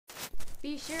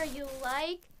Be sure you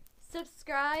like,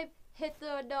 subscribe, hit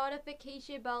the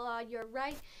notification bell on your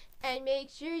right, and make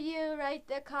sure you write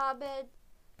the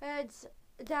comments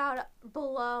down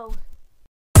below.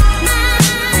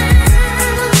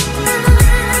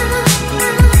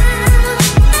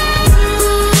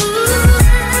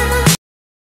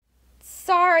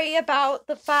 Sorry about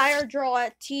the fire drill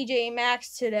at TJ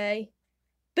Maxx today.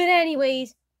 But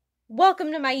anyways,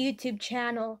 welcome to my YouTube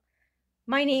channel.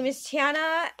 My name is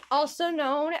Tiana, also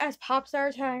known as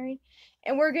Popstar Tyron,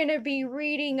 and we're going to be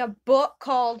reading a book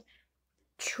called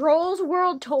Trolls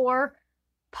World Tour,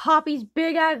 Poppy's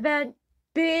Big Event,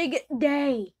 Big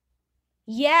Day.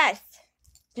 Yes,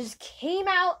 just came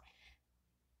out.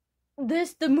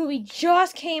 The movie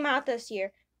just came out this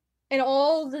year, and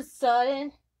all of a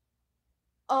sudden,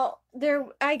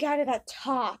 I got it at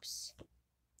Tops.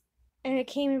 And it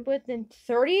came within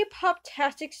 30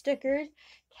 Poptastic stickers,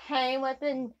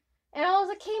 and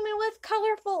also came in with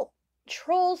colorful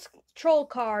troll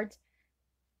cards.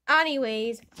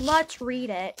 Anyways, let's read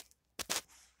it.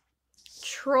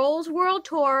 Trolls World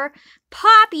Tour,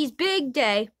 Poppy's Big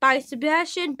Day by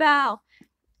Sebastian Bell.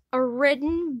 A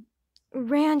written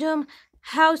random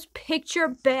house picture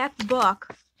back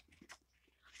book.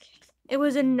 It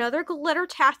was another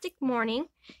glittertastic morning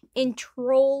in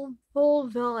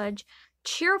Trollville Village.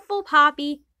 Cheerful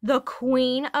Poppy, the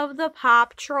queen of the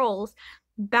pop trolls,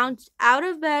 bounced out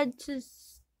of bed to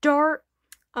start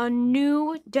a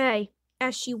new day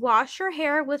as she washed her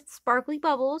hair with sparkly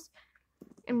bubbles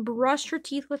and brushed her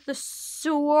teeth with the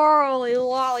swirly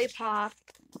lollipop.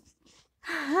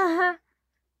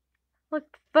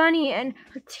 Looked funny, and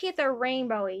her teeth are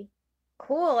rainbowy.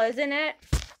 Cool, isn't it?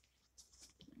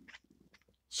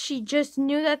 She just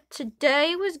knew that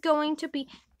today was going to be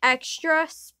extra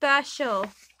special.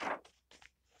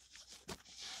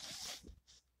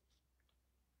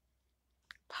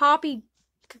 Poppy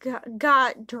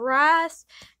got dressed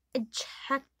and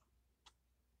checked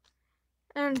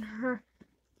and her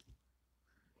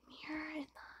mirror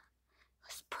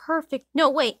was perfect. No,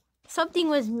 wait, something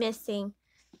was missing.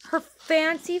 Her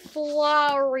fancy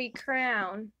flowery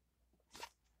crown.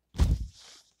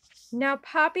 Now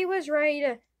Poppy was ready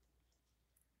to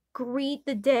greet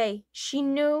the day. She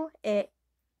knew it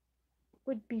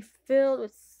would be filled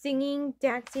with singing,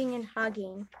 dancing, and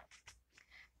hugging.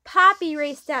 Poppy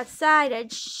raced outside,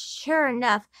 and sure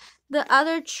enough, the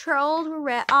other trolls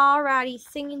were already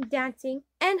singing, dancing,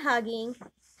 and hugging.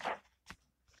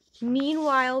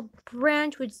 Meanwhile,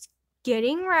 Branch was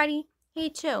getting ready.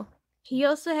 He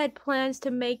also had plans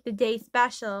to make the day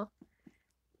special.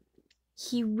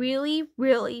 He really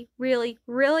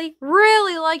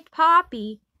liked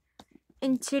Poppy.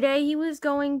 And today he was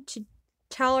going to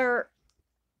tell her,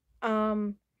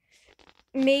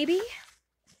 maybe.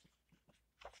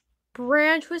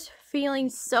 Branch was feeling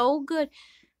so good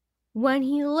when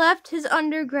he left his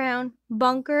underground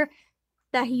bunker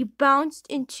that he bounced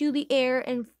into the air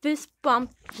and fist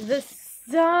bumped the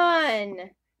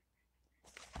sun.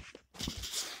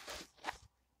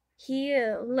 He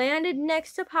landed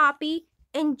next to Poppy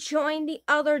and joined the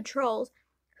other trolls,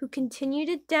 who continued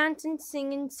to dance and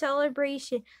sing in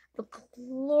celebration of a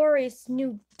glorious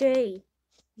new day.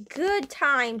 Good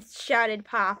times, shouted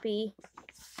Poppy.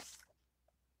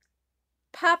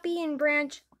 Poppy and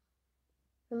Branch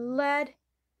led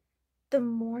the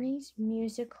morning's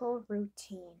musical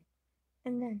routine,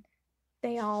 and then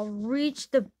they all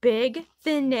reached the big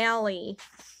finale.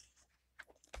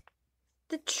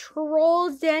 The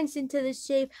trolls danced into the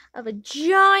shape of a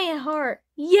giant heart.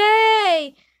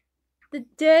 Yay! The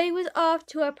day was off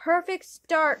to a perfect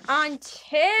start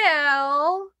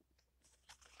until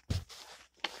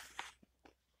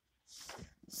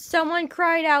someone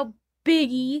cried out,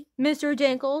 Biggie, Mr.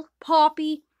 Dinkle,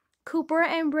 Poppy, Cooper,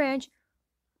 and Branch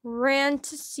ran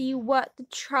to see what the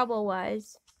trouble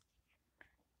was.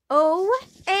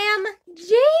 OMG!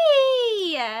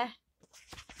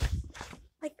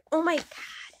 Like, oh my God.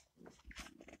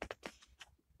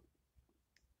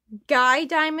 Guy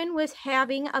Diamond was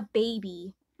having a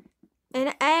baby.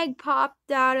 An egg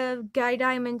popped out of Guy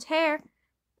Diamond's hair.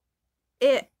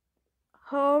 It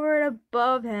hovered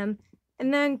above him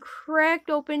and then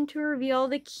cracked open to reveal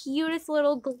the cutest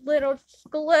little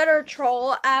glitter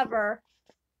troll ever.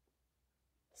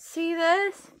 See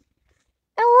this?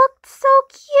 It looked so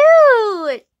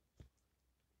cute!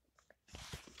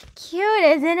 Cute,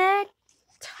 isn't it?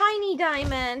 Tiny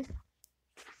Diamond.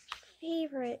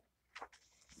 Favorite.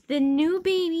 The new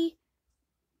baby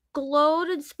glowed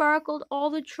and sparkled.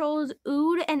 All the trolls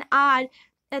oohed and awed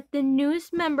at the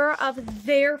newest member of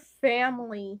their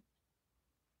family.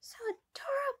 So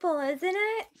adorable, isn't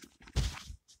it?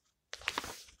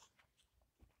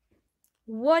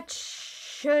 What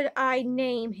should I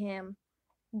name him?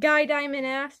 Guy Diamond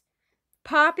asked.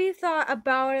 Poppy thought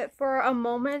about it for a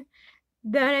moment,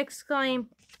 then exclaimed,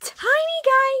 Tiny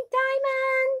Guy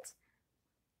Diamond!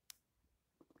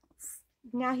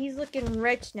 Now he's looking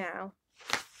rich now.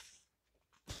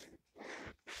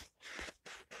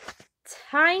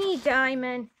 Tiny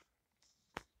Diamond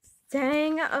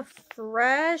sang a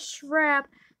fresh rap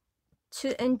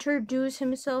to introduce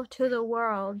himself to the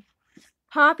world.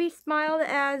 Poppy smiled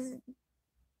as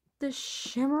the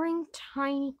shimmering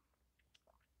tiny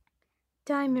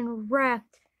diamond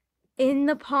wrapped in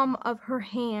the palm of her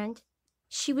hand.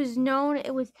 She was known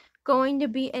it was going to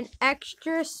be an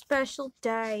extra special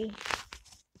day.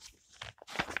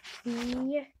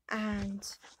 The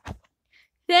end.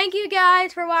 Thank you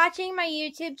guys for watching my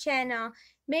YouTube channel.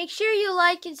 Make sure you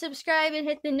like and subscribe and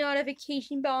hit the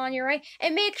notification bell on your right.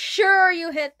 And make sure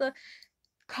you hit the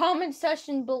comment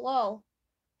section below.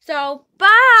 So,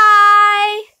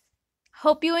 bye!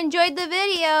 Hope you enjoyed the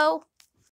video.